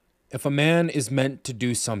If a man is meant to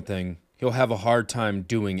do something, he'll have a hard time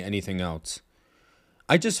doing anything else.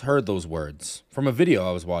 I just heard those words from a video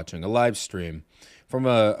I was watching, a live stream, from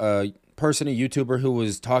a person, a YouTuber who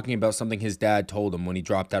was talking about something his dad told him when he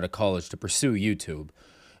dropped out of college to pursue YouTube.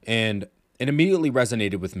 And it immediately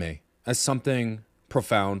resonated with me as something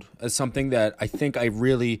profound, as something that I think I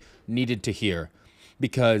really needed to hear.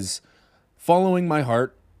 Because following my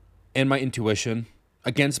heart and my intuition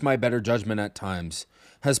against my better judgment at times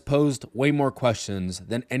has posed way more questions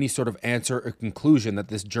than any sort of answer or conclusion that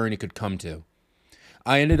this journey could come to.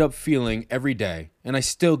 I ended up feeling every day, and I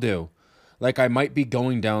still do, like I might be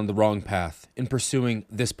going down the wrong path in pursuing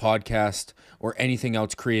this podcast or anything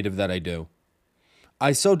else creative that I do.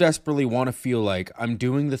 I so desperately want to feel like I'm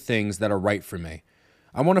doing the things that are right for me.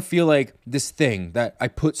 I want to feel like this thing that I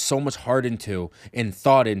put so much heart into and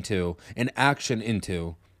thought into and action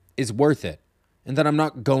into is worth it, and that I'm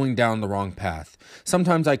not going down the wrong path.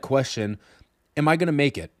 Sometimes I question, am I going to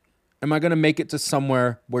make it? Am I going to make it to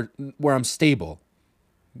somewhere where I'm stable,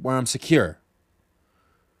 where I'm secure?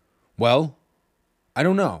 Well, I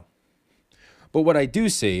don't know. But what I do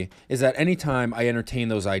see is that anytime I entertain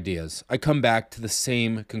those ideas, I come back to the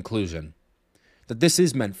same conclusion, that this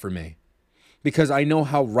is meant for me, because I know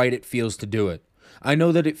how right it feels to do it. I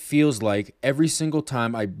know that it feels like every single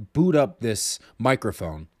time I boot up this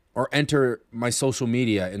microphone or enter my social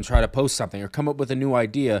media and try to post something or come up with a new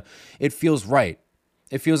idea, it feels right.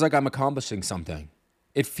 It feels like I'm accomplishing something.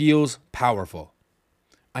 It feels powerful.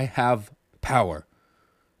 I have power,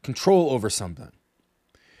 control over something.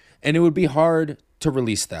 And it would be hard to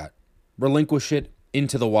release that, relinquish it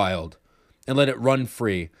into the wild, and let it run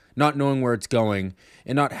free, not knowing where it's going,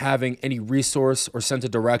 and not having any resource or sense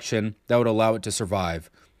of direction that would allow it to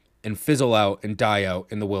survive and fizzle out and die out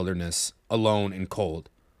in the wilderness, alone and cold.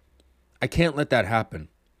 I can't let that happen.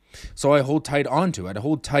 So I hold tight onto it. I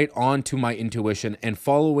hold tight onto my intuition, and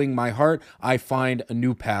following my heart, I find a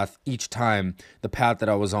new path each time the path that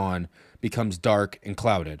I was on becomes dark and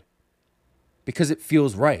clouded. Because it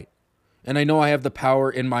feels right. And I know I have the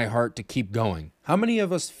power in my heart to keep going. How many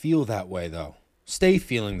of us feel that way, though? Stay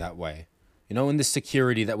feeling that way, in the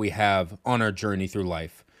security that we have on our journey through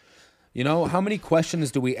life. How many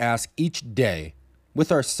questions do we ask each day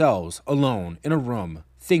with ourselves, alone, in a room,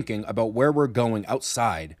 thinking about where we're going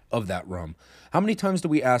outside of that room? How many times do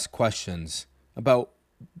we ask questions about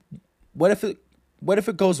what if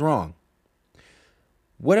it goes wrong?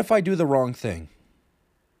 What if I do the wrong thing?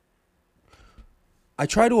 I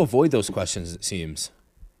try to avoid those questions, it seems.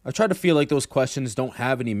 I try to feel like those questions don't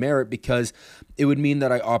have any merit because it would mean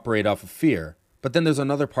that I operate off of fear. But then there's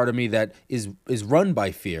another part of me that is run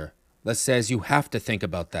by fear that says you have to think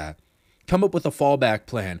about that. Come up with a fallback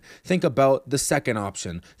plan. Think about the second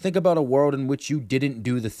option. Think about a world in which you didn't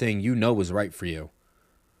do the thing you know is right for you.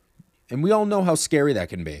 And we all know how scary that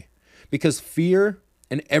can be, because fear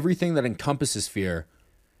and everything that encompasses fear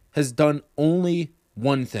has done only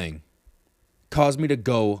one thing: cause me to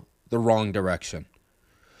go the wrong direction.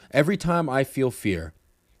 Every time I feel fear,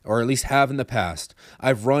 or at least have in the past,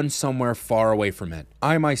 I've run somewhere far away from it.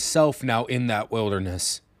 I myself now in that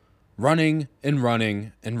wilderness, running and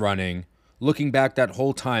running and running, looking back that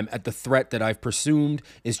whole time at the threat that I've presumed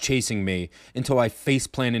is chasing me until I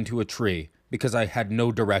faceplant into a tree because I had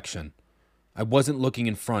no direction. I wasn't looking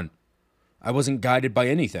in front. I wasn't guided by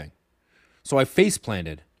anything. So I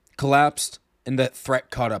faceplanted, collapsed, and that threat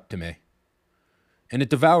caught up to me. And it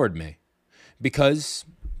devoured me because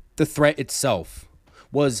the threat itself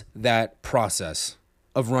was that process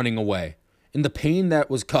of running away. And the pain that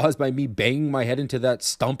was caused by me banging my head into that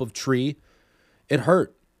stump of tree, it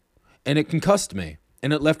hurt. And it concussed me.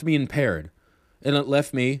 And it left me impaired. And it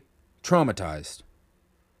left me traumatized,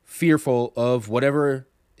 fearful of whatever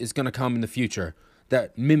is going to come in the future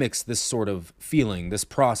that mimics this sort of feeling, this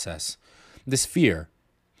process, this fear.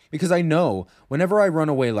 Because I know whenever I run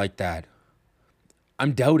away like that,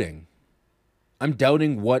 I'm doubting. I'm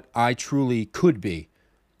doubting what I truly could be.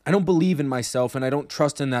 I don't believe in myself, and I don't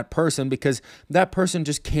trust in that person because that person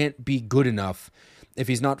just can't be good enough if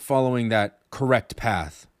he's not following that correct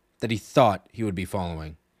path that he thought he would be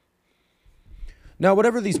following. Now,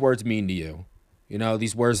 whatever these words mean to you,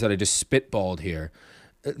 these words that I just spitballed here,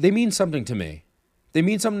 they mean something to me. They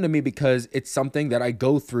mean something to me because it's something that I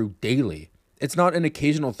go through daily. It's not an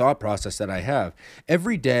occasional thought process that I have.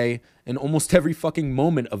 Every day and almost every fucking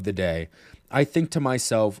moment of the day, I think to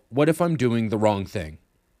myself, what if I'm doing the wrong thing?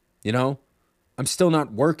 I'm still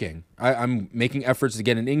not working. I'm making efforts to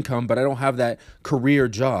get an income, but I don't have that career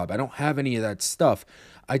job. I don't have any of that stuff.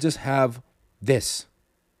 I just have this.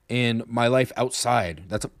 in my life outside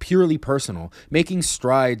that's purely personal, making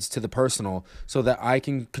strides to the personal so that I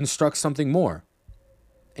can construct something more.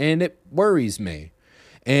 And it worries me.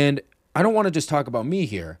 And I don't want to just talk about me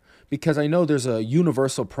here, because I know there's a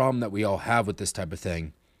universal problem that we all have with this type of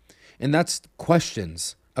thing. And that's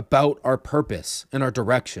questions about our purpose and our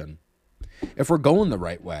direction. If we're going the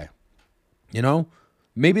right way, you know,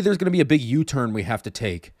 maybe there's going to be a big U-turn we have to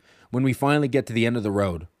take when we finally get to the end of the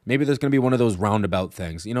road. Maybe there's going to be one of those roundabout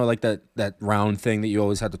things, you know, like that round thing that you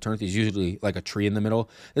always have to turn. There's usually like a tree in the middle.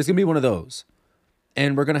 There's going to be one of those.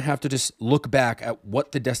 And we're going to have to just look back at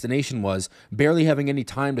what the destination was, barely having any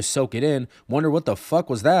time to soak it in, wonder what the fuck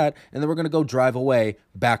was that, and then we're going to go drive away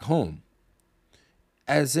back home.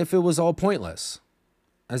 As if it was all pointless.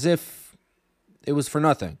 As if it was for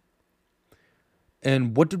nothing.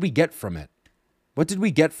 And what did we get from it? What did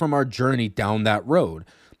we get from our journey down that road?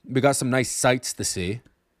 We got some nice sights to see.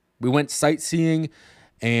 We went sightseeing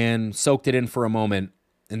and soaked it in for a moment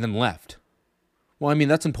and then left. Well, I mean,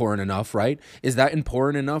 that's important enough, right? Is that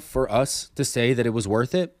important enough for us to say that it was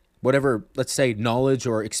worth it? Whatever, let's say, knowledge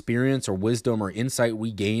or experience or wisdom or insight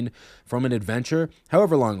we gained from an adventure,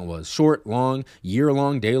 however long it was, short, long, year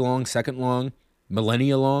long, day long, second long,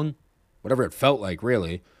 millennia long, whatever it felt like,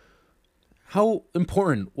 really. How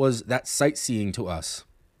important was that sightseeing to us?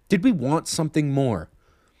 Did we want something more?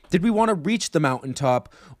 Did we want to reach the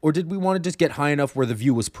mountaintop, or did we want to just get high enough where the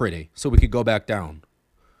view was pretty so we could go back down?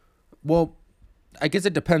 Well, I guess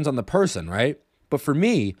it depends on the person, right? But for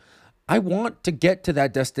me, I want to get to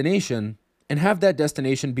that destination and have that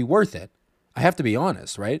destination be worth it. I have to be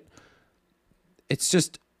honest, right? It's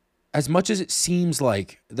just, as much as it seems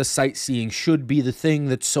like the sightseeing should be the thing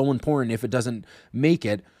that's so important if it doesn't make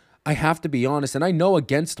it, I have to be honest. And I know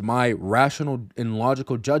against my rational and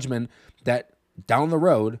logical judgment that down the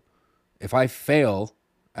road, if I fail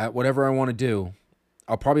at whatever I want to do,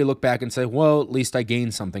 I'll probably look back and say, well, at least I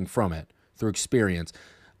gained something from it through experience.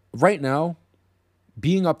 Right now,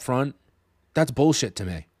 being upfront, that's bullshit to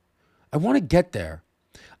me. I want to get there.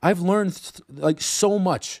 I've learned so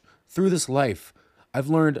much through this life. I've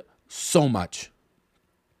learned so much.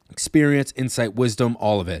 Experience, insight, wisdom,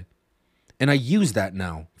 all of it. And I use that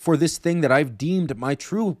now for this thing that I've deemed my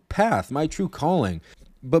true path, my true calling.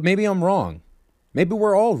 But maybe I'm wrong. Maybe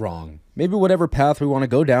we're all wrong. Maybe whatever path we want to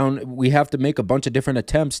go down, we have to make a bunch of different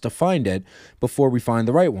attempts to find it before we find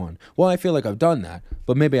the right one. Well, I feel like I've done that,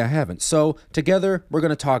 but maybe I haven't. So together, we're going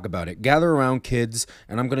to talk about it. Gather around, kids,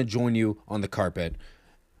 and I'm going to join you on the carpet.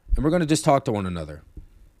 And we're going to just talk to one another.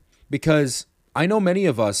 Because I know many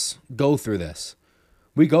of us go through this.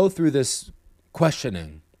 We go through this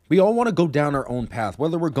questioning. We all want to go down our own path,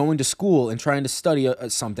 whether we're going to school and trying to study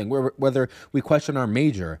something, whether we question our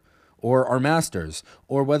major or our masters,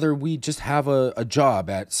 or whether we just have a job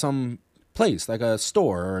at some place like a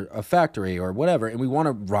store or a factory or whatever, and we want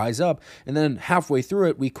to rise up, and then halfway through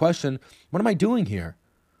it, we question, what am I doing here?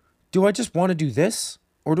 Do I just want to do this?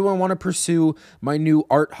 Or do I want to pursue my new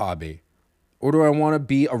art hobby? Or do I want to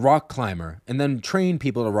be a rock climber and then train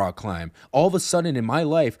people to rock climb? All of a sudden in my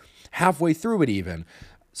life, halfway through it even,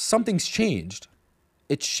 something's changed.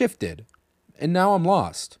 It's shifted. And now I'm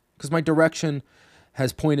lost because my direction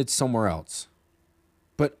has pointed somewhere else.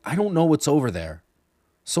 But I don't know what's over there.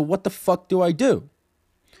 So what the fuck do I do?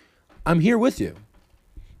 I'm here with you.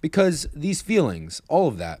 Because these feelings, all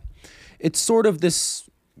of that, it's sort of this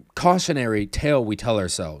cautionary tale we tell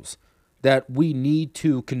ourselves that we need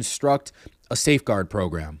to construct a safeguard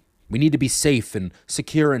program. We need to be safe and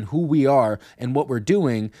secure in who we are and what we're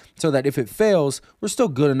doing so that if it fails, we're still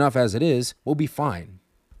good enough as it is. We'll be fine.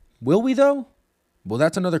 Will we though? Well,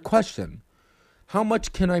 that's another question. How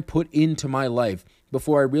much can I put into my life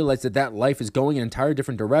before I realize that that life is going an entire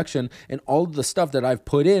different direction and all of the stuff that I've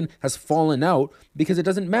put in has fallen out because it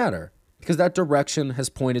doesn't matter, because that direction has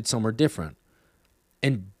pointed somewhere different?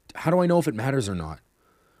 And how do I know if it matters or not?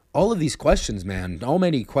 All of these questions, man, all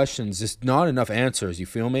many questions, just not enough answers, you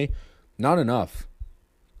feel me? Not enough.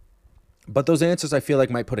 But those answers I feel like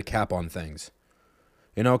might put a cap on things.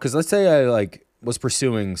 You know, because let's say I was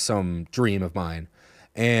pursuing some dream of mine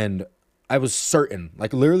and I was certain,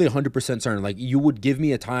 literally 100% certain, you would give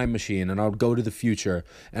me a time machine and I would go to the future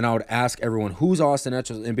and I would ask everyone, who's Austin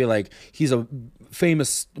Etchell? And be like, he's a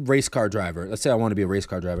famous race car driver. Let's say I want to be a race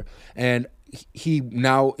car driver. And he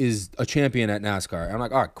now is a champion at NASCAR. And I'm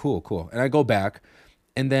like, all right, cool. And I go back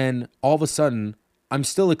and then all of a sudden I'm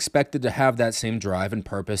still expected to have that same drive and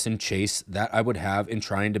purpose and chase that I would have in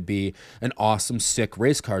trying to be an awesome, sick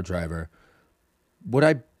race car driver. Would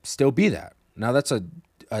I still be that? Now that's a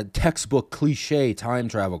textbook cliche time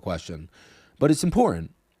travel question, but it's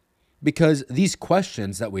important because these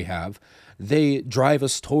questions that we have, they drive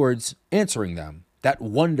us towards answering them. That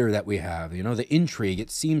wonder that we have, the intrigue,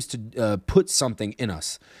 it seems to put something in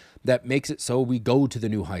us that makes it so we go to the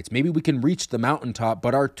new heights. Maybe we can reach the mountaintop,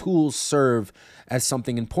 but our tools serve as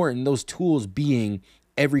something important. Those tools being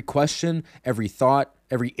every question, every thought,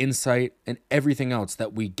 every insight, and everything else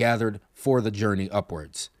that we gathered for the journey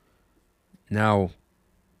upwards. Now,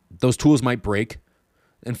 those tools might break.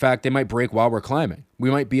 In fact, they might break while we're climbing.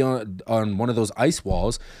 We might be on one of those ice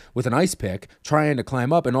walls with an ice pick trying to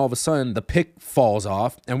climb up, and all of a sudden the pick falls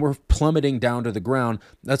off and we're plummeting down to the ground.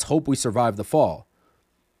 Let's hope we survive the fall.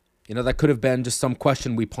 That could have been just some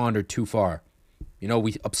question we pondered too far.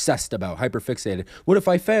 We obsessed about, hyperfixated. What if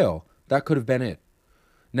I fail? That could have been it.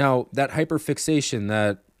 Now, that hyperfixation,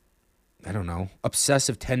 that,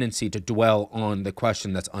 obsessive tendency to dwell on the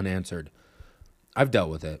question that's unanswered, I've dealt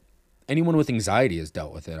with it. Anyone with anxiety has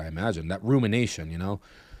dealt with it, I imagine. That rumination,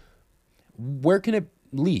 Where can it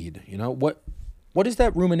lead? What does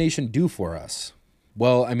that rumination do for us?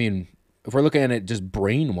 Well, if we're looking at it just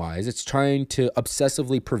brain-wise, it's trying to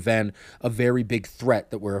obsessively prevent a very big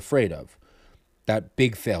threat that we're afraid of. That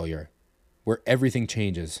big failure where everything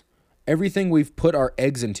changes. Everything we've put our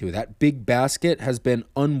eggs into, that big basket has been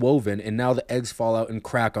unwoven, and now the eggs fall out and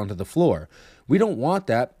crack onto the floor. We don't want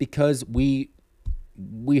that because we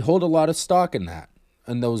hold a lot of stock in that,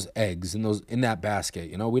 in those eggs, in that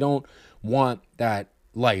basket. We don't want that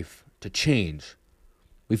life to change.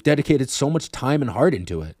 We've dedicated so much time and heart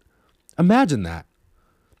into it. Imagine that.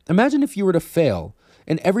 Imagine if you were to fail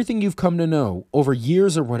and everything you've come to know over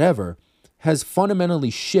years or whatever has fundamentally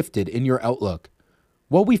shifted in your outlook.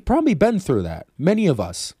 Well, we've probably been through that. Any of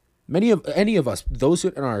us, those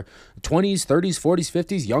in our 20s, 30s, 40s,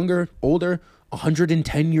 50s, younger, older,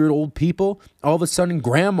 110-year-old people, all of a sudden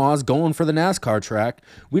grandma's going for the NASCAR track.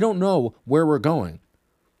 We don't know where we're going.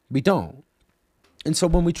 We don't. And so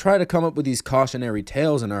when we try to come up with these cautionary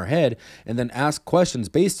tales in our head and then ask questions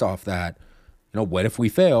based off that, what if we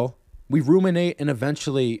fail? We ruminate and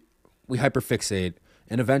eventually we hyperfixate.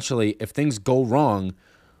 And eventually, if things go wrong,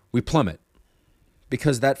 we plummet.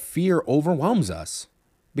 Because that fear overwhelms us.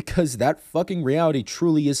 Because that fucking reality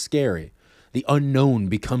truly is scary. The unknown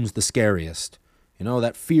becomes the scariest.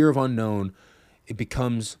 That fear of unknown, it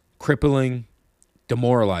becomes crippling,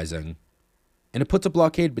 demoralizing. And it puts a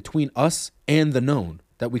blockade between us and the known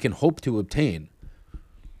that we can hope to obtain.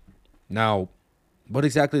 Now, what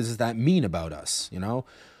exactly does that mean about us?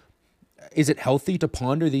 Is it healthy to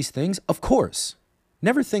ponder these things? Of course.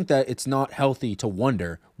 Never think that it's not healthy to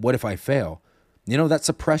wonder, what if I fail? That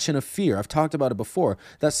suppression of fear, I've talked about it before.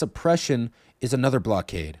 That suppression is another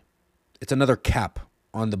blockade. It's another cap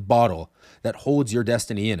on the bottle that holds your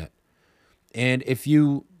destiny in it. And if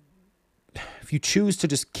you choose to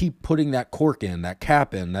just keep putting that cork in, that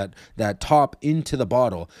cap in, that top into the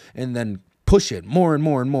bottle, and then push it more and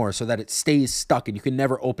more and more so that it stays stuck and you can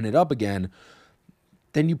never open it up again,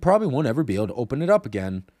 then you probably won't ever be able to open it up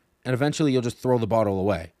again. And eventually you'll just throw the bottle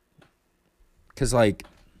away. Because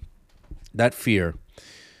that fear,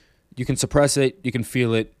 you can suppress it, you can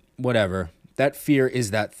feel it, whatever. That fear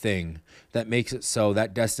is that thing that makes it so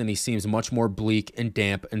that destiny seems much more bleak and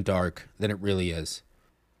damp and dark than it really is.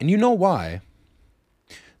 And you know why?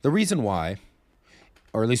 The reason why,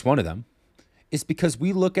 or at least one of them, is because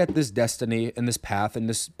we look at this destiny and this path and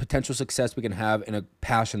this potential success we can have and a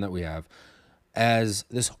passion that we have as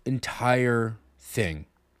this entire thing,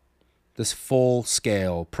 this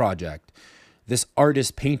full-scale project, this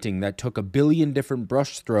artist painting that took 1 billion different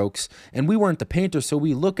brush strokes, and we weren't the painter, so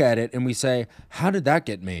we look at it and we say, how did that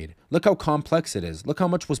get made? Look how complex it is. Look how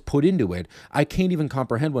much was put into it. I can't even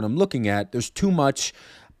comprehend what I'm looking at. There's too much.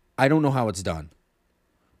 I don't know how it's done.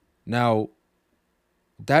 Now,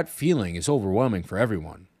 that feeling is overwhelming for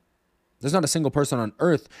everyone. There's not a single person on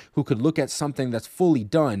earth who could look at something that's fully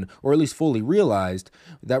done, or at least fully realized,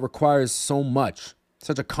 that requires so much,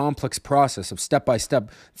 such a complex process of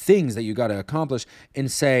step-by-step things that you got to accomplish,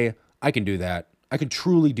 and say, I can do that. I can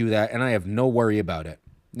truly do that, and I have no worry about it.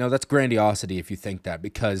 No, that's grandiosity if you think that,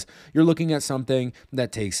 because you're looking at something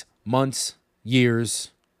that takes months,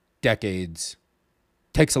 years, decades,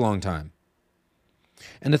 takes a long time.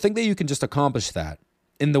 And to think that you can just accomplish that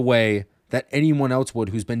in the way that anyone else would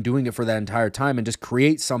who's been doing it for that entire time and just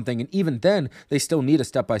create something, and even then they still need a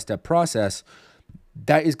step-by-step process,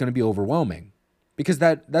 that is going to be overwhelming. Because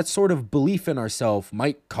that sort of belief in ourselves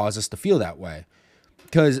might cause us to feel that way.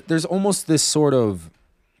 Because there's almost this sort of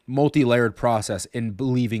multi-layered process in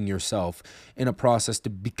believing yourself in a process to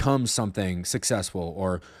become something successful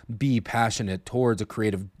or be passionate towards a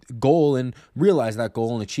creative goal and realize that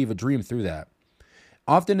goal and achieve a dream through that.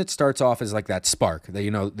 Often it starts off as like that spark,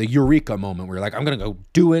 that, the eureka moment where you're like, I'm going to go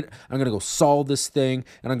do it. I'm going to go solve this thing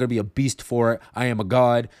and I'm going to be a beast for it. I am a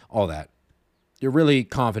god, all that. You're really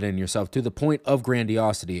confident in yourself to the point of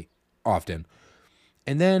grandiosity often.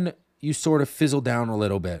 And then you sort of fizzle down a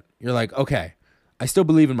little bit. You're like, okay, I still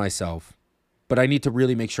believe in myself, but I need to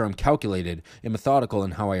really make sure I'm calculated and methodical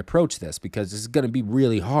in how I approach this, because this is going to be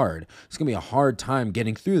really hard. It's going to be a hard time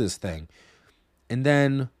getting through this thing. And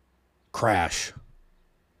then crash.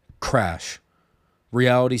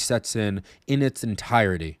 Reality sets in its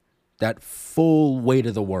entirety. That full weight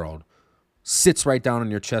of the world sits right down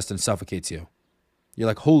on your chest and suffocates you. You're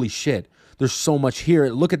like, holy shit, there's so much here.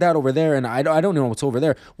 Look at that over there, and I don't know what's over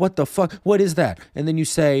there. What the fuck? What is that? And then you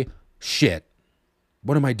say, shit,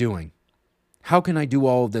 what am I doing? How can I do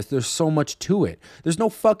all of this? There's so much to it. There's no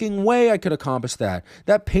fucking way I could accomplish that.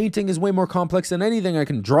 That painting is way more complex than anything I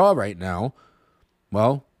can draw right now.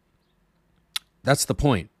 Well, that's the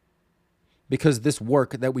point. Because this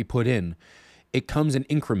work that we put in, it comes in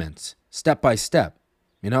increments, step by step.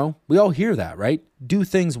 We all hear that, right? Do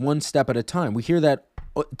things one step at a time. We hear that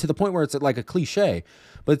to the point where it's like a cliche,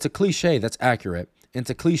 but it's a cliche that's accurate. And it's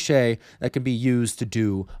a cliche that can be used to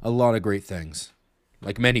do a lot of great things.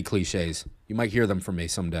 Like many cliches. You might hear them from me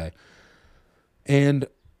someday. And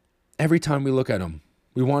every time we look at them,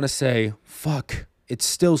 we want to say, fuck, it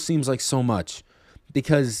still seems like so much.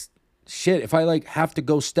 Because shit, if I have to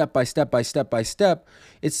go step by step,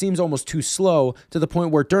 it seems almost too slow, to the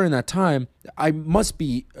point where during that time, there must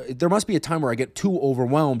be a time where I get too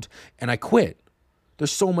overwhelmed and I quit.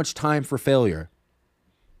 There's so much time for failure.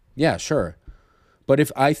 Yeah, sure. But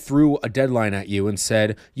if I threw a deadline at you and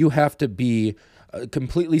said, you have to be a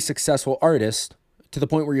completely successful artist to the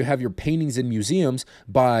point where you have your paintings in museums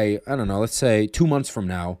by, I don't know, let's say 2 months from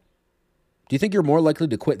now, do you think you're more likely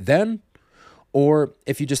to quit then? Or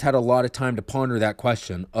if you just had a lot of time to ponder that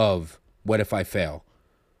question of, what if I fail?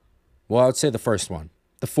 Well, I would say the first one.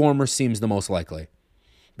 The former seems the most likely.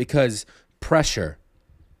 Because pressure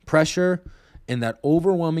and that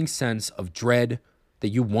overwhelming sense of dread that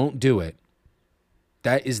you won't do it,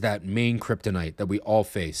 that is that main kryptonite that we all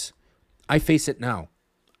face. I face it now.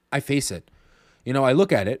 I face it. I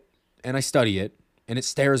look at it and I study it, and it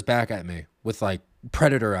stares back at me with like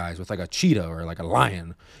predator eyes, with like a cheetah or like a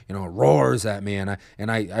lion. It roars at me, and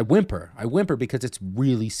I whimper. I whimper because it's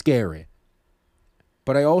really scary.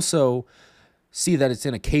 But I also see that it's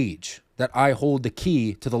in a cage that I hold the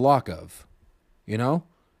key to the lock of, And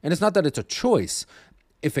it's not that it's a choice.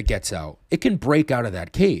 If it gets out, it can break out of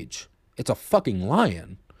that cage. It's a fucking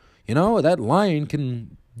lion. That lion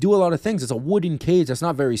can do a lot of things. It's a wooden cage that's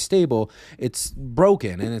not very stable. It's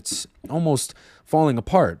broken and it's almost falling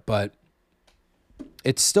apart, but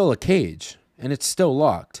it's still a cage and it's still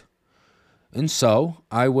locked. And so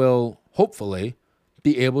I will hopefully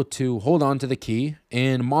be able to hold on to the key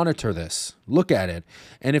and monitor this, look at it.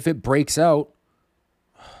 And if it breaks out,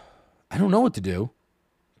 I don't know what to do,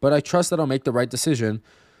 but I trust that I'll make the right decision,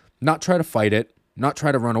 not try to fight it, not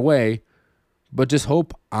try to run away, but just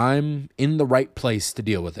hope I'm in the right place to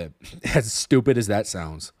deal with it. As stupid as that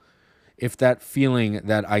sounds. If that feeling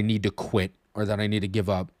that I need to quit or that I need to give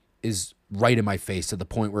up is right in my face to the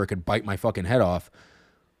point where it could bite my fucking head off,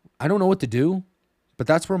 I don't know what to do, but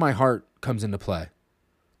that's where my heart comes into play.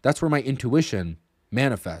 That's where my intuition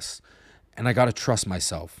manifests, and I got to trust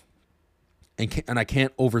myself. And I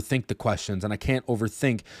can't overthink the questions, and I can't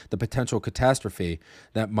overthink the potential catastrophe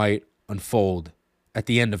that might unfold at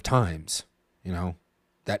the end of times.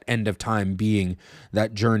 That end of time being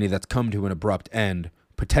that journey that's come to an abrupt end,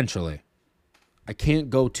 potentially. I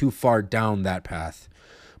can't go too far down that path,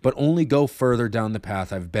 but only go further down the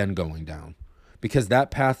path I've been going down. Because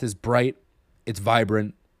that path is bright, it's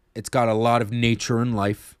vibrant, it's got a lot of nature and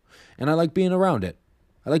life, and I like being around it.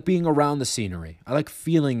 I like being around the scenery. I like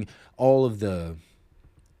feeling all of the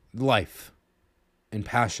life and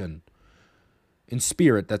passion and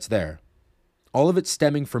spirit that's there. All of it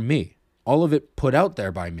stemming from me. All of it put out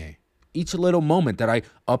there by me. Each little moment that I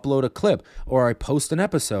upload a clip or I post an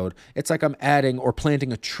episode, it's like I'm adding or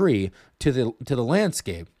planting a tree to the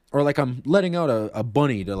landscape, or like I'm letting out a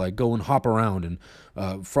bunny to like go and hop around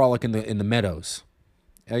and frolic in the meadows.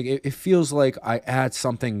 It feels like I add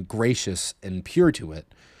something gracious and pure to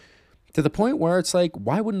it, to the point where it's like,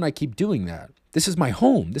 why wouldn't I keep doing that? This is my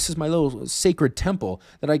home. This is my little sacred temple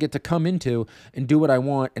that I get to come into and do what I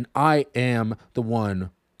want, and I am the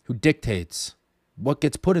one who dictates what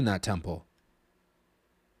gets put in that temple.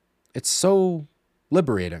 It's so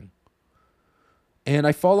liberating. And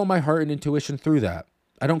I follow my heart and intuition through that.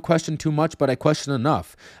 I don't question too much, but I question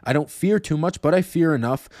enough. I don't fear too much, but I fear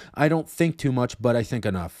enough. I don't think too much, but I think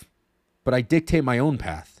enough. but I dictate my own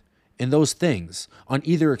path. And those things, on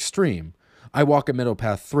either extreme, I walk a middle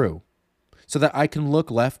path through so that I can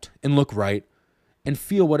look left and look right and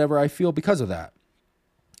feel whatever I feel because of that.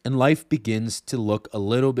 And life begins to look a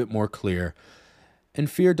little bit more clear, and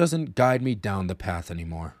fear doesn't guide me down the path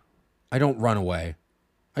anymore. I don't run away.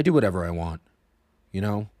 I do whatever I want. You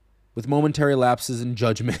know, with momentary lapses in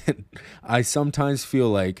judgment, I sometimes feel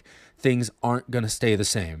like things aren't going to stay the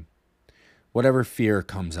same. Whatever fear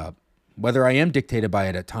comes up, whether I am dictated by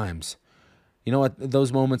it at times, you know, at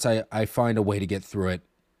those moments I find a way to get through it.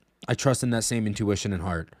 I trust in that same intuition and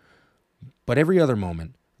heart. But every other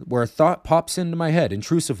moment, where a thought pops into my head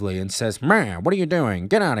intrusively and says, "Man, what are you doing?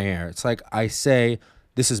 Get out of here." It's like I say,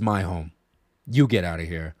 this is my home. You get out of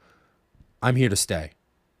here. I'm here to stay.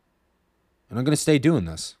 And I'm going to stay doing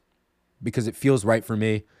this because it feels right for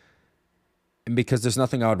me and because there's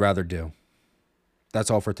nothing I would rather do.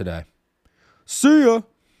 That's all for today. See ya.